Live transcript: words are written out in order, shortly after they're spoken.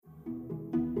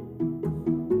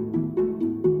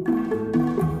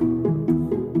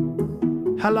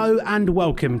Hello and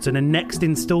welcome to the next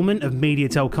instalment of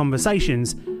MediaTel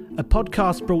Conversations, a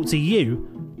podcast brought to you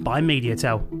by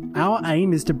MediaTel. Our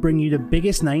aim is to bring you the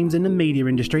biggest names in the media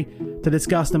industry to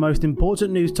discuss the most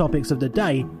important news topics of the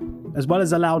day, as well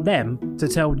as allow them to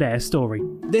tell their story.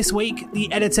 This week,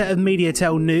 the editor of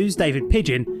MediaTel News, David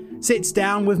Pidgeon, sits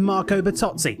down with Marco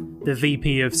Bertozzi, the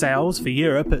VP of Sales for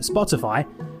Europe at Spotify,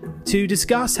 to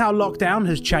discuss how lockdown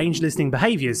has changed listening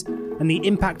behaviours and the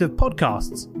impact of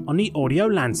podcasts on the audio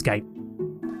landscape.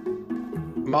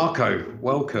 Marco,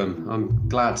 welcome. I'm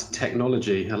glad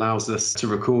technology allows us to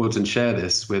record and share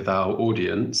this with our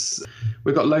audience.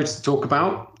 We've got loads to talk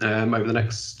about over the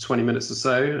next 20 minutes or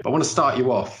so. I want to start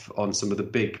you off on some of the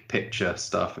big picture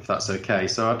stuff, if that's okay.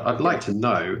 So I'd like to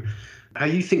know how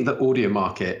you think the audio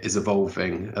market is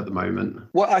evolving at the moment.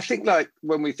 Well, I think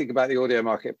when we think about the audio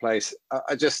marketplace,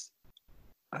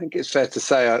 I think it's fair to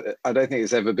say I don't think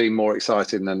it's ever been more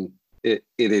exciting than it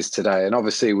is today. And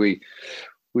obviously we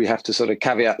have to sort of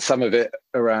caveat some of it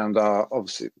around our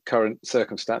obviously current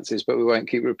circumstances, but we won't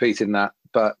keep repeating that.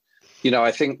 But,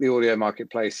 I think the audio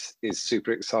marketplace is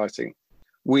super exciting.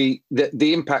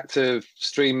 The impact of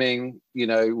streaming, we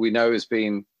know has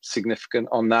been significant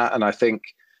on that. And I think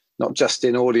not just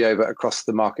in audio, but across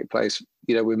the marketplace,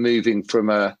 we're moving from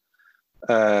a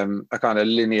kind of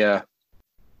linear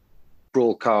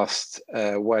broadcast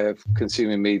way of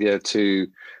consuming media to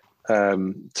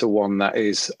one that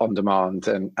is on demand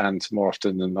and more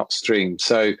often than not streamed.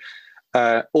 So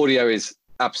audio is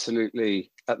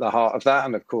absolutely at the heart of that,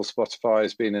 and of course Spotify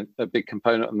has been a big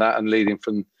component on that and leading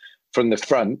from the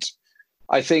front.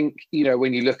 I think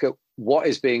when you look at what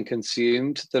is being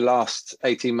consumed the last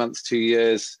 18 months, 2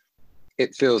 years,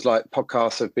 it feels like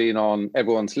podcasts have been on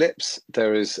everyone's lips.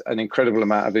 There is an incredible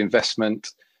amount of investment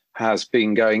has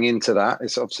been going into that.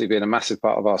 It's obviously been a massive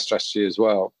part of our strategy as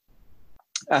well.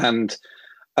 And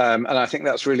I think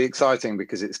that's really exciting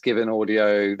because it's given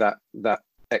audio that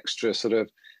extra sort of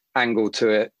angle to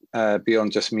it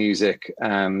beyond just music,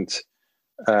 and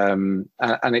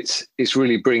it's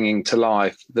really bringing to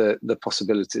life the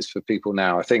possibilities for people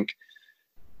now. I think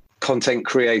content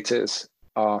creators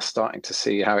are starting to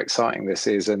see how exciting this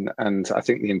is, and I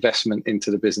think the investment into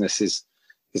the business is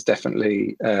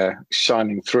definitely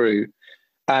shining through.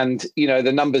 And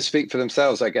the numbers speak for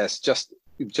themselves, I guess. Just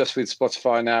with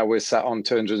Spotify now, we're sat on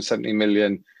 270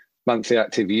 million monthly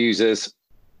active users.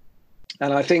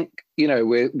 And I think,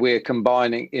 we're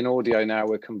combining in audio now,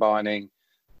 we're combining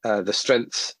the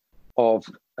strengths of,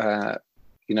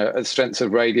 the strengths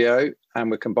of radio,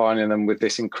 and we're combining them with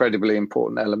this incredibly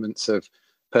important elements of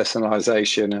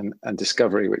personalization and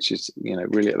discovery, which is,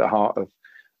 really at the heart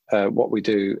of what we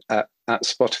do at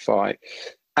Spotify.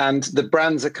 And the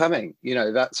brands are coming.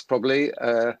 That's probably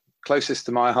closest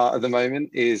to my heart at the moment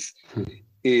is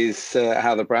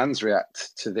how the brands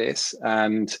react to this.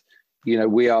 And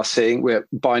we are seeing, we're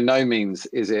by no means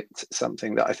is it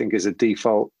something that I think is a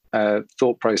default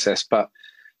thought process, but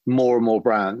more and more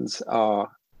brands are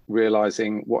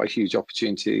realizing what a huge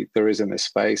opportunity there is in this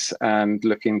space and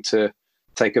looking to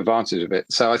take advantage of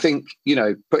it. So I think,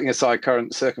 putting aside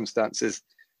current circumstances,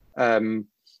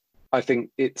 I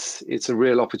think it's a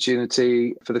real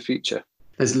opportunity for the future.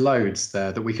 There's loads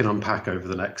there that we can unpack over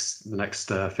the next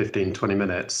 15, 20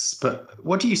 minutes. But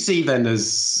what do you see then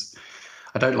as,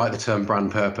 I don't like the term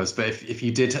brand purpose, but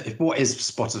if what is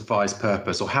Spotify's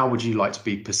purpose, or how would you like to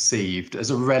be perceived as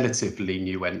a relatively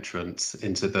new entrant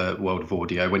into the world of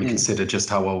audio when you consider just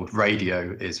how old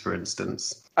radio is, for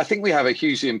instance? I think we have a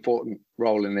hugely important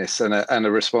role in this and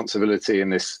a responsibility in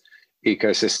this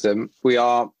ecosystem. We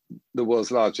are the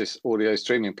world's largest audio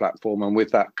streaming platform, and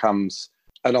with that comes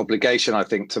an obligation, I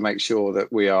think, to make sure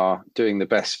that we are doing the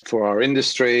best for our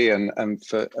industry and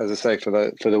for, as I say, for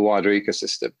the wider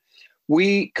ecosystem.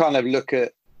 We kind of look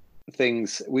at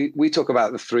things, we talk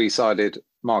about the three-sided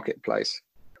marketplace.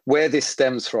 Where this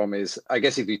stems from is, I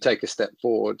guess if you take a step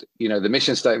forward, the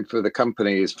mission statement for the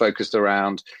company is focused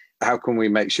around how can we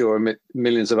make sure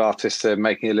millions of artists are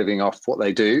making a living off what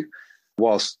they do,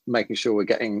 whilst making sure we're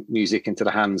getting music into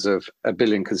the hands of 1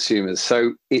 billion consumers.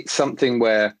 So it's something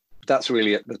where that's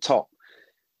really at the top.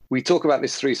 We talk about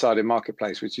this three-sided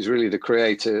marketplace, which is really the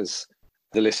creators,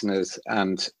 the listeners,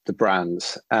 and the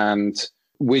brands. And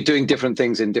we're doing different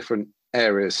things in different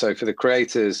areas. So for the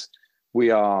creators, we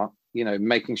are,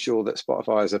 making sure that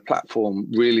Spotify as a platform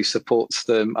really supports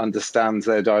them, understands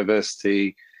their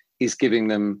diversity, is giving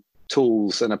them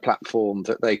tools and a platform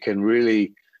that they can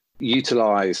really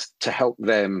utilize to help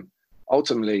them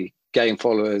ultimately gain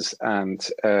followers and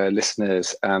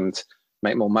listeners and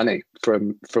make more money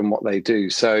from what they do.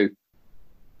 So,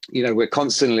 we're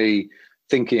constantly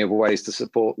thinking of ways to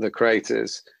support the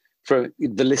creators. for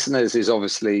the listeners is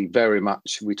obviously very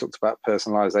much, we talked about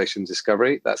personalization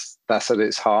discovery. That's at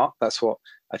its heart. That's what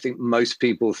I think most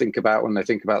people think about when they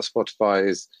think about Spotify,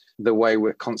 is the way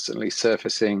we're constantly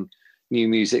surfacing new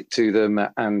music to them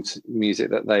and music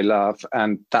that they love.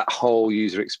 And that whole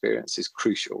user experience is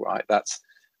crucial, right? That's,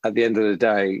 at the end of the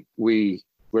day, we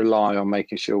rely on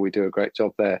making sure we do a great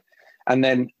job there. And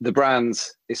then the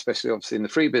brands, especially obviously in the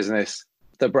free business,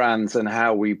 the brands and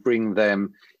how we bring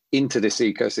them into this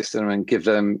ecosystem and give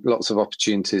them lots of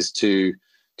opportunities to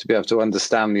be able to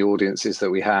understand the audiences that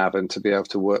we have and to be able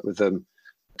to work with them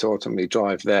to ultimately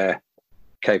drive their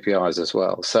KPIs as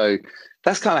well. So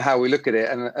that's kind of how we look at it.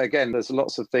 And again, there's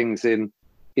lots of things in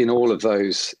all of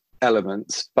those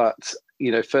elements. But,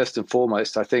 first and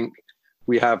foremost, I think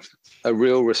we have a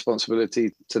real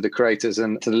responsibility to the creators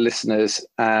and to the listeners,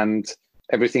 and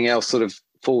everything else sort of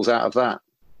falls out of that.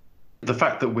 The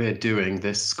fact that we're doing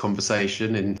this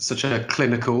conversation in such a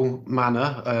clinical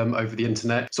manner over the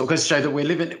internet sort of goes to show that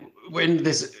we're in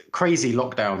this crazy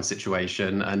lockdown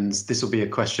situation, and this will be a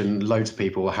question loads of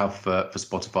people will have for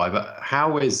Spotify. But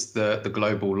how is the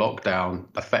global lockdown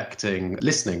affecting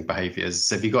listening behaviours?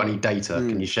 Have you got any data?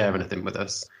 Can you share anything with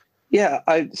us? Yeah,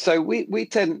 so we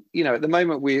tend, at the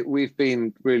moment we've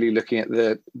been really looking at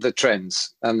the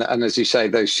trends and as you say,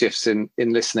 those shifts in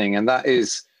listening, and that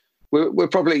is.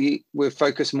 We're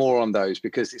focused more on those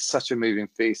because it's such a moving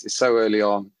feast. It's so early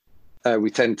on.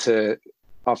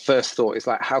 Our first thought is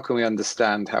like, how can we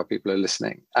understand how people are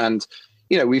listening? And,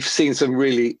 we've seen some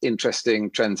really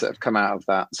interesting trends that have come out of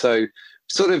that. So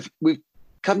we've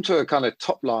come to a kind of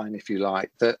top line, if you like,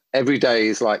 that every day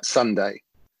is like Sunday.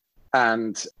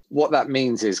 And what that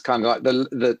means is kind of like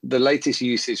the latest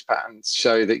usage patterns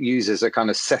show that users are kind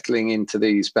of settling into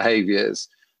these behaviors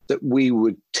that we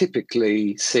would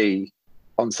typically see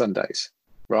on Sundays,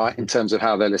 right? In terms of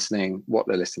how they're listening, what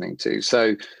they're listening to.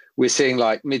 So we're seeing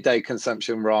like midday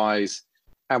consumption rise,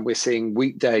 and we're seeing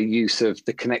weekday use of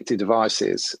the connected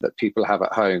devices that people have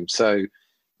at home. So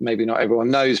maybe not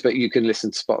everyone knows, but you can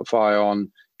listen to Spotify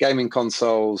on gaming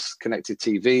consoles, connected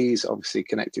TVs, obviously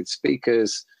connected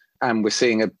speakers. And we're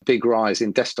seeing a big rise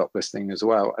in desktop listening as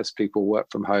well as people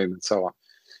work from home and so on.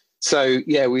 So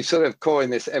yeah, we've sort of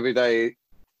coined this every day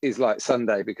is like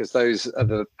Sunday, because those are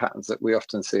the patterns that we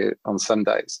often see on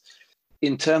Sundays.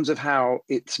 In terms of how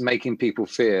it's making people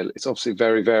feel, it's obviously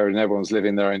very varied and everyone's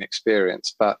living their own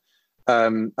experience. But,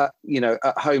 at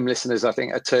home listeners, I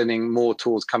think, are turning more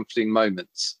towards comforting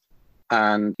moments.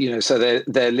 And, so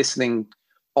they're listening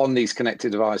on these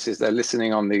connected devices, they're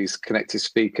listening on these connected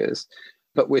speakers.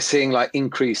 But we're seeing like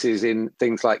increases in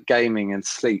things like gaming and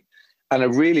sleep. And a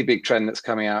really big trend that's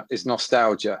coming out is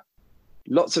nostalgia.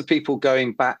 Lots of people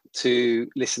going back to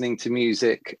listening to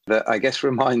music that I guess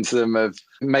reminds them of,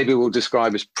 maybe we'll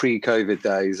describe as pre-COVID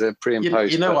days, pre and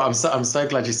post. You know what? I'm so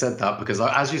glad you said that, because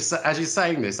as you're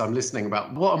saying this, I'm listening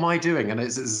about what am I doing, and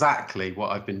it's exactly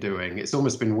what I've been doing. It's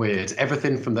almost been weird.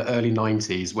 Everything from the early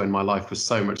 90s when my life was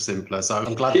so much simpler. So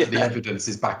I'm glad that the evidence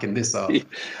is backing this up. Yeah,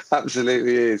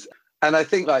 absolutely is. And I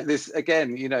think like this,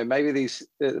 again,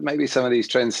 maybe some of these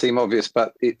trends seem obvious,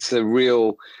 but it's a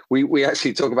real, we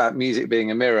actually talk about music being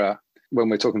a mirror when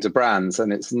we're talking to brands,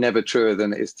 and it's never truer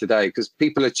than it is today, because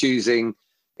people are choosing,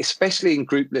 especially in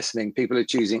group listening, people are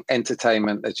choosing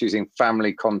entertainment, they're choosing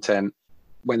family content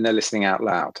when they're listening out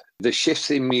loud. The shifts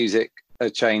in music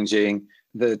are changing,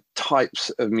 the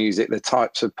types of music, the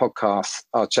types of podcasts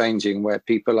are changing, where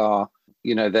people are,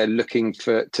 they're looking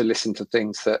to listen to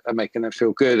things that are making them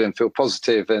feel good and feel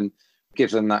positive and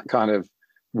give them that kind of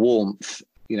warmth,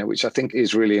 which I think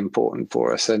is really important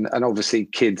for us. And obviously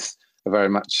kids are very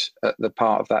much at the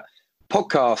part of that.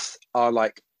 Podcasts are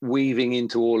like weaving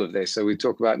into all of this. So we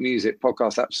talk about music,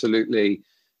 podcasts, absolutely.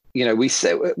 We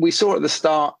saw at the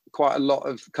start quite a lot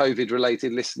of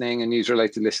COVID-related listening and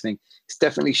news-related listening. It's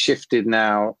definitely shifted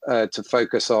now to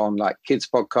focus on like kids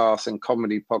podcasts and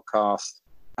comedy podcasts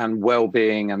and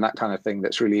well-being and that kind of thing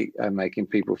that's really making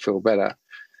people feel better.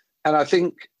 And I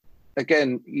think,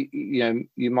 again,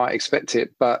 you might expect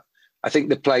it, but I think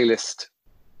the playlist,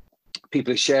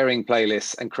 people are sharing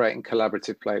playlists and creating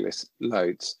collaborative playlists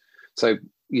loads. So,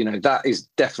 that is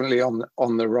definitely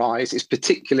on the rise. It's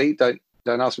particularly, don't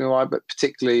ask me why, but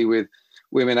particularly with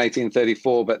Women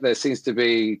 1834, but there seems to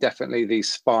be definitely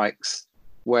these spikes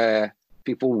where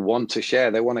people want to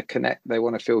share, they want to connect, they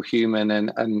want to feel human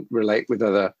and relate with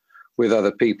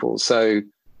other people. So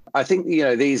I think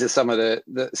these are some of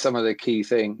the key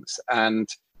things, and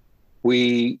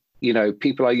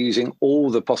people are using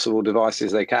all the possible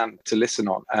devices they can to listen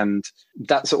on, and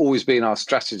that's always been our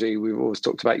strategy. We've always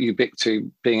talked about ubiquity,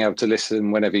 being able to listen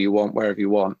whenever you want, wherever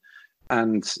you want,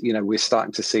 And, we're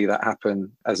starting to see that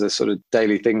happen as a sort of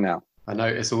daily thing now. I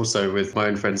notice also with my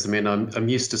own friends, I mean, I'm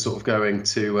used to sort of going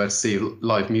to see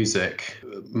live music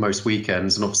most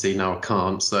weekends, and obviously now I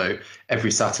can't. So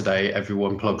every Saturday,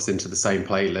 everyone plugs into the same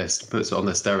playlist, puts it on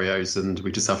their stereos, and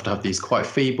we just have to have these quite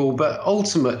feeble, but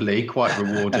ultimately quite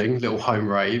rewarding little home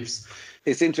raves.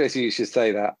 It's interesting you should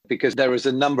say that, because there is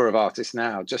a number of artists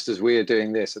now, just as we are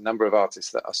doing this, a number of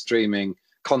artists that are streaming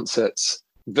concerts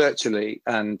virtually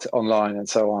and online and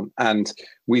so on. And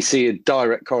we see a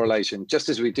direct correlation, just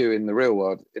as we do in the real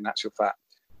world, in actual fact.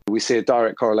 We see a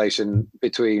direct correlation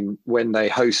between when they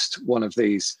host one of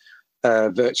these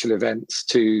virtual events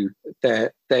to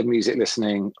their music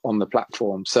listening on the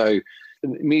platform. So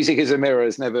music as a mirror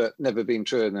has never been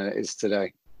truer than it is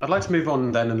today. I'd like to move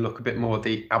on then and look a bit more at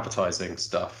the advertising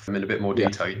stuff in a bit more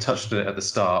detail. You touched on it at the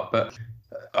start, but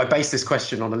I base this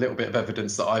question on a little bit of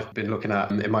evidence that I've been looking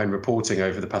at in my own reporting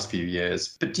over the past few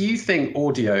years. But do you think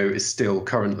audio is still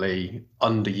currently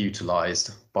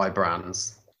underutilized by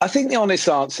brands? I think the honest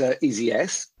answer is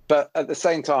yes. But at the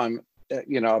same time,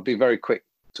 I'll be very quick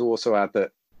to also add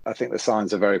that I think the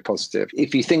signs are very positive.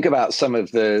 If you think about some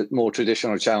of the more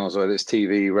traditional channels, whether it's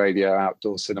TV, radio,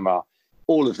 outdoor cinema,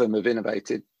 all of them have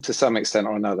innovated to some extent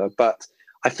or another. But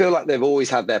I feel like they've always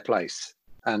had their place,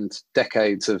 and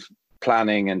decades of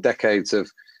planning and decades of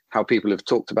how people have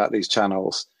talked about these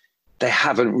channels, they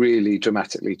haven't really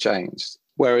dramatically changed.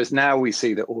 Whereas now we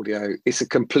see that audio is a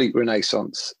complete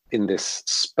renaissance in this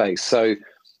space. So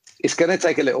it's going to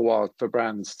take a little while for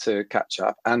brands to catch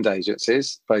up, and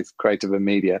agencies, both creative and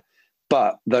media,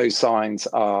 but those signs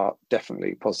are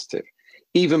definitely positive.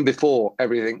 Even before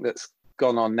everything that's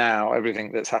gone on now,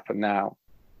 everything that's happened now,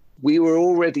 we were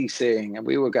already seeing, and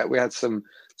we had something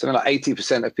like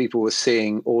 80% of people were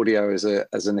seeing audio as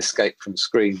an escape from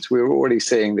screens. We were already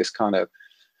seeing this kind of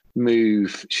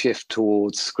shift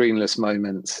towards screenless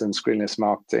moments and screenless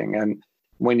marketing. And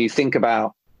when you think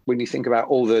about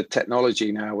all the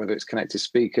technology now, whether it's connected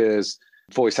speakers,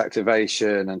 voice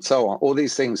activation, and so on, all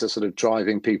these things are sort of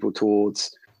driving people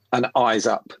towards an eyes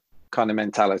up kind of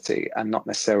mentality, and not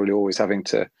necessarily always having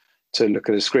to look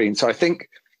at a screen. So I think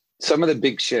some of the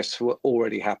big shifts were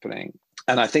already happening.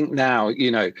 And I think now,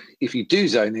 if you do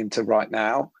zone into right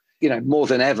now, more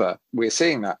than ever, we're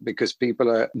seeing that, because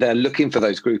they're looking for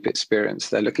those group experience.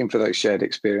 They're looking for those shared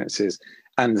experiences,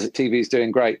 and TV is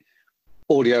doing great.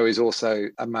 Audio is also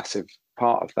a massive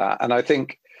part of that. And I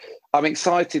think I'm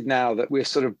excited now that we're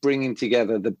sort of bringing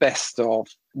together the best of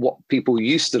what people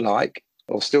used to like,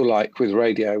 or still like, with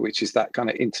radio, which is that kind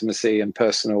of intimacy and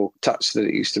personal touch that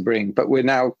it used to bring. But we're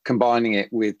now combining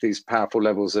it with these powerful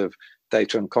levels of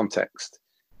data and context.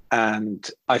 And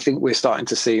I think we're starting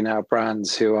to see now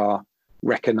brands who are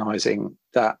recognizing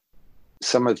that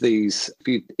some of these,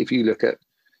 if you look at,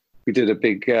 we did a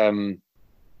big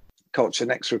Culture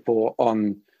Next report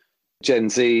on Gen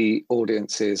Z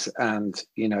audiences, and,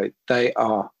 they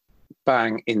are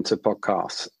bang into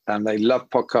podcasts, and they love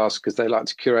podcasts because they like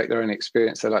to curate their own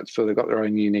experience. They like to feel they've got their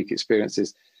own unique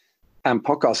experiences. And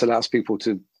podcasts allows people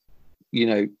to,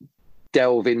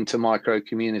 delve into micro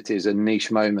communities and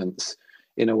niche moments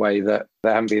in a way that they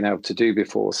haven't been able to do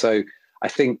before. So I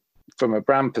think from a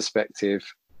brand perspective,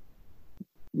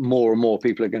 more and more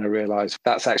people are going to realize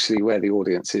that's actually where the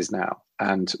audience is now.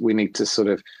 And we need to sort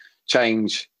of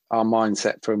change our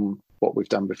mindset from what we've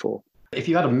done before. If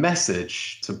you had a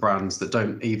message to brands that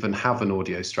don't even have an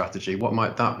audio strategy, what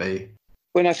might that be?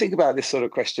 When I think about this sort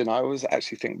of question, I always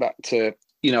actually think back to,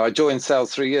 I joined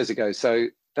sales 3 years ago. So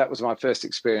that was my first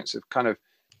experience of kind of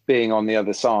being on the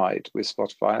other side with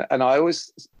Spotify. And I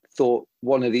always thought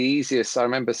one of the easiest, I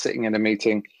remember sitting in a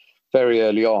meeting very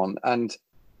early on, and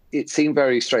it seemed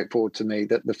very straightforward to me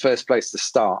that the first place to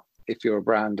start, if you're a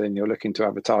brand and you're looking to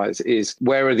advertise, is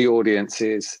where are the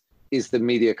audiences? Is the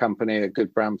media company a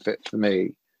good brand fit for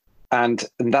me? And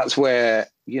that's where,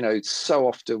 so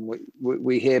often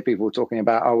we hear people talking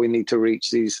about, we need to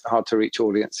reach these hard to reach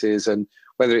audiences, and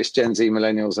whether it's Gen Z,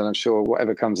 millennials, and I'm sure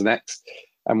whatever comes next,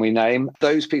 and we name,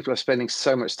 those people are spending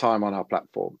so much time on our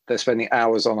platform. They're spending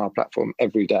hours on our platform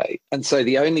every day. And so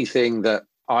the only thing that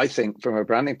I think from a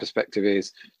branding perspective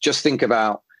is just think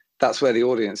about, that's where the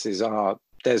audiences are.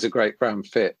 There's a great brand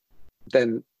fit.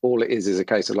 Then all it is a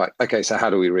case of like, okay, so how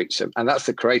do we reach them? And that's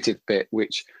the creative bit,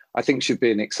 which I think should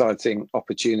be an exciting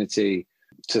opportunity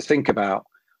to think about.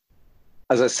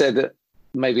 As I said,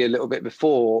 maybe a little bit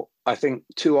before, I think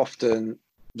too often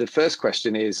the first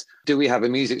question is, do we have a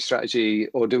music strategy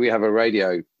or do we have a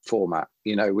radio format,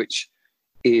 which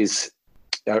is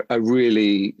a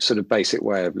really sort of basic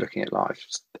way of looking at life.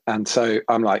 And so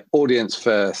I'm like, audience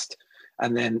first,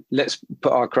 and then let's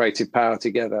put our creative power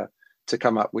together to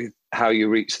come up with how you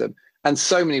reach them. And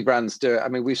so many brands do it. I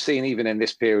mean, we've seen even in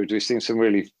this period, we've seen some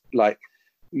really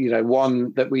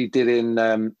one that we did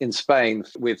in Spain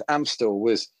with Amstel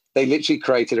was they literally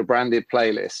created a branded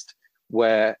playlist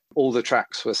where all the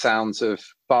tracks were sounds of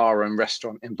bar and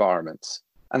restaurant environments.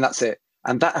 And that's it.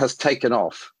 And that has taken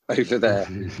off over there.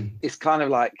 It's kind of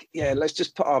like, yeah, let's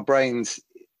just put our brains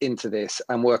into this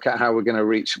and work out how we're going to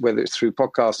reach, whether it's through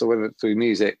podcasts or whether it's through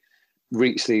music,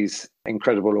 reach these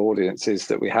incredible audiences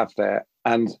that we have there.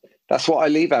 And that's what I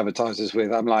leave advertisers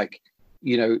with. I'm like,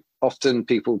 often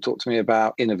people talk to me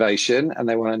about innovation and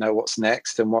they want to know what's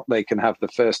next and what they can have the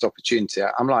first opportunity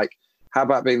at. I'm like, how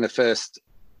about being the first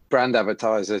brand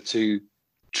advertiser to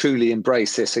truly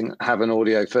embrace this and have an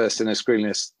audio first in a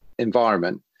screenless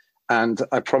environment? And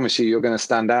I promise you, you're going to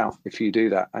stand out if you do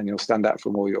that, and you'll stand out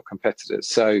from all your competitors.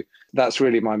 So that's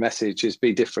really my message, is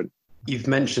be different. You've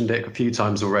mentioned it a few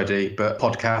times already, but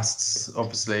podcasts,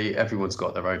 obviously everyone's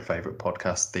got their own favourite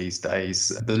podcast these days.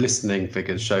 The listening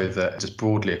figures show that just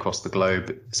broadly across the globe,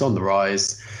 it's on the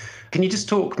rise. Can you just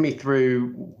talk me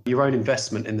through your own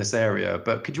investment in this area?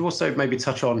 But could you also maybe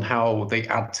touch on how the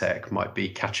ad tech might be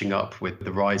catching up with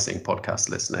the rising podcast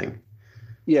listening?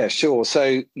 Yeah, sure.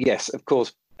 So yes, of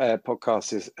course,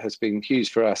 podcast has been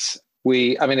huge for us.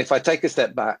 If I take a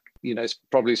step back,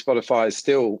 probably Spotify is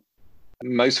still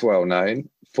most well known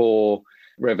for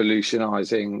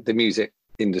revolutionizing the music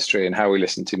industry and how we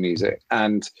listen to music.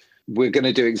 And we're going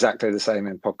to do exactly the same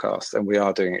in podcasts, and we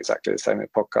are doing exactly the same in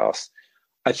podcasts.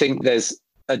 I think there's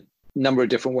a number of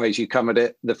different ways you come at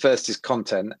it. The first is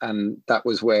content, and that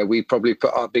was where we probably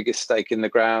put our biggest stake in the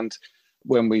ground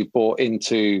when we bought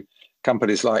into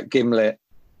companies like Gimlet,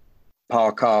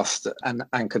 Parcast, and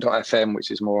Anchor.fm,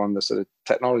 which is more on the sort of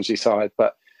technology side.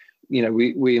 But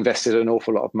we invested an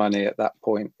awful lot of money at that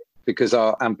point because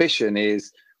our ambition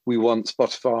is we want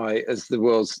Spotify as the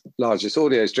world's largest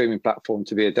audio streaming platform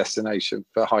to be a destination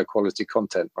for high quality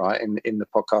content, right? In the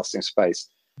podcasting space.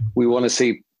 We want to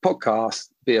see podcasts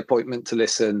be appointment to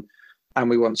listen, and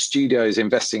we want studios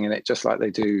investing in it just like they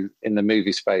do in the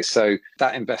movie space. So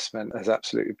that investment has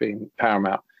absolutely been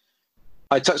paramount.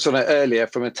 I touched on it earlier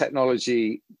from a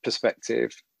technology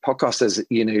perspective. Podcasters,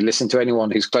 listen to anyone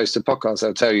who's close to podcasts,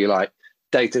 they'll tell you like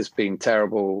data's been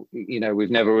terrible. We've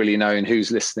never really known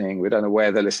who's listening. We don't know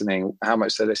where they're listening, how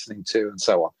much they're listening to, and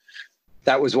so on.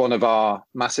 That was one of our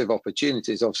massive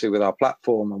opportunities, obviously, with our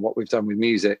platform and what we've done with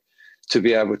music, to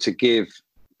be able to give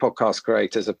podcast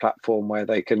creators a platform where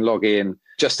they can log in,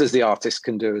 just as the artists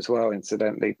can do as well,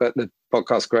 incidentally. But the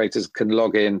podcast creators can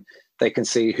log in. They can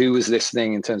see who was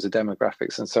listening in terms of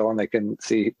demographics and so on. They can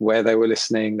see where they were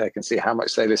listening. They can see how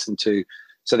much they listened to.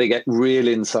 So they get real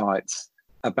insights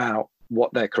about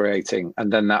what they're creating.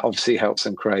 And then that obviously helps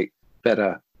them create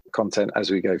better content as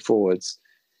we go forwards.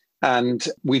 And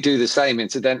we do the same,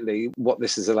 incidentally, what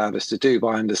this has allowed us to do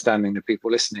by understanding the people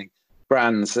listening.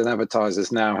 Brands and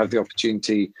advertisers now have the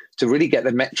opportunity to really get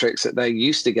the metrics that they're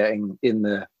used to getting in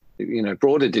the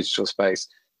broader digital space.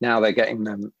 Now they're getting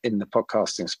them in the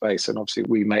podcasting space, and obviously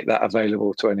we make that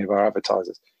available to any of our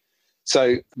advertisers.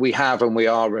 So we have and we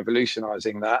are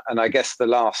revolutionizing that. And I guess the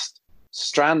last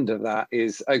strand of that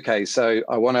is, okay, so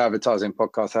I want to advertise in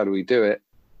podcasts. How do we do it?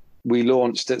 We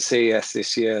launched at CES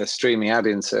this year streaming ad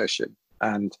insertion,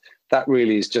 and that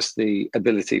really is just the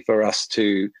ability for us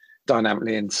to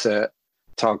dynamically insert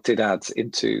targeted ads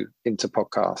into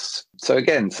podcasts. So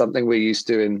again, something we're used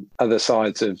to in other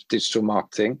sides of digital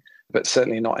marketing, but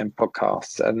certainly not in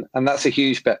podcasts. And that's a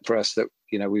huge bet for us that,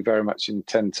 we very much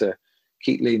intend to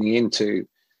keep leaning into.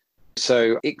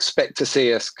 So expect to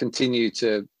see us continue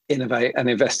to innovate and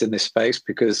invest in this space,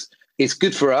 because it's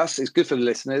good for us. It's good for the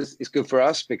listeners. It's good for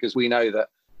us because we know that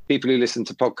people who listen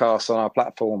to podcasts on our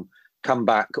platform come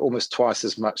back almost twice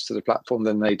as much to the platform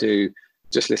than they do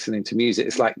just listening to music.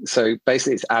 It's like, so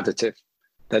basically it's additive.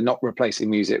 They're not replacing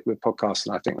music with podcasts.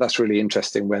 And I think that's really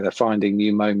interesting, where they're finding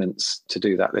new moments to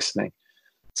do that listening.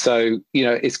 So,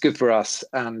 it's good for us.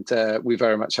 And we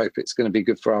very much hope it's going to be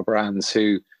good for our brands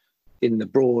who, in the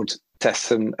broad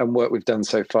tests and work we've done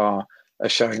so far, are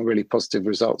showing really positive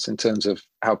results in terms of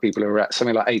how people are at.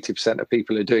 Something like 80% of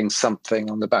people are doing something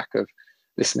on the back of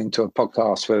listening to a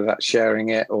podcast, whether that's sharing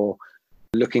it or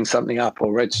looking something up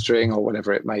or registering or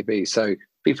whatever it may be. So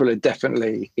people are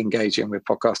definitely engaging with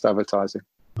podcast advertising.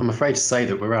 I'm afraid to say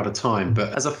that we're out of time,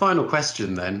 but as a final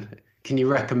question then, can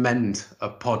you recommend a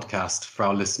podcast for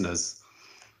our listeners?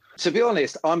 To be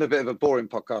honest, I'm a bit of a boring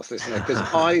podcast listener because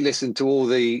I listen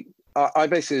to I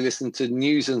basically listen to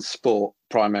news and sport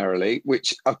primarily,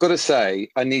 which I've got to say,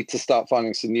 I need to start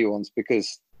finding some new ones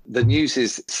because the news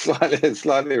is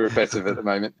slightly repetitive at the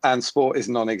moment and sport is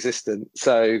non-existent.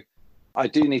 So I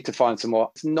do need to find some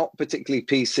more. It's not particularly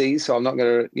PC, so I'm not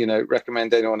going to,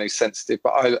 recommend anyone who's sensitive.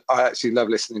 But I actually love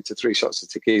listening to 3 Shots of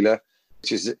Tequila,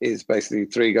 which is basically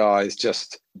 3 guys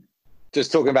just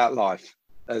talking about life,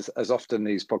 as often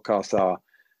these podcasts are.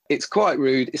 It's quite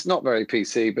rude. It's not very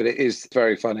PC, but it is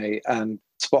very funny. And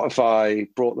Spotify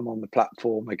brought them on the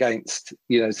platform against,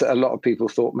 so a lot of people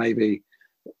thought maybe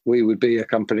we would be a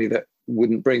company that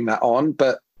wouldn't bring that on.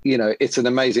 But, it's an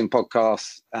amazing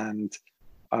podcast, and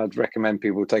I'd recommend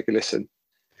people take a listen.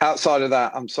 Outside of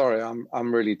that, I'm sorry,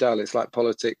 I'm really dull. It's like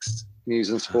politics,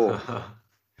 news and sport.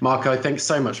 Marco, thanks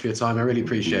so much for your time. I really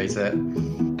appreciate it.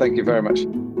 Thank you very much.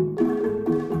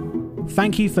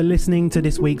 Thank you for listening to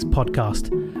this week's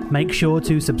podcast. Make sure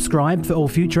to subscribe for all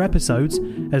future episodes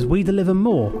as we deliver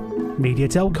more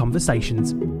MediaTel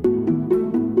Conversations.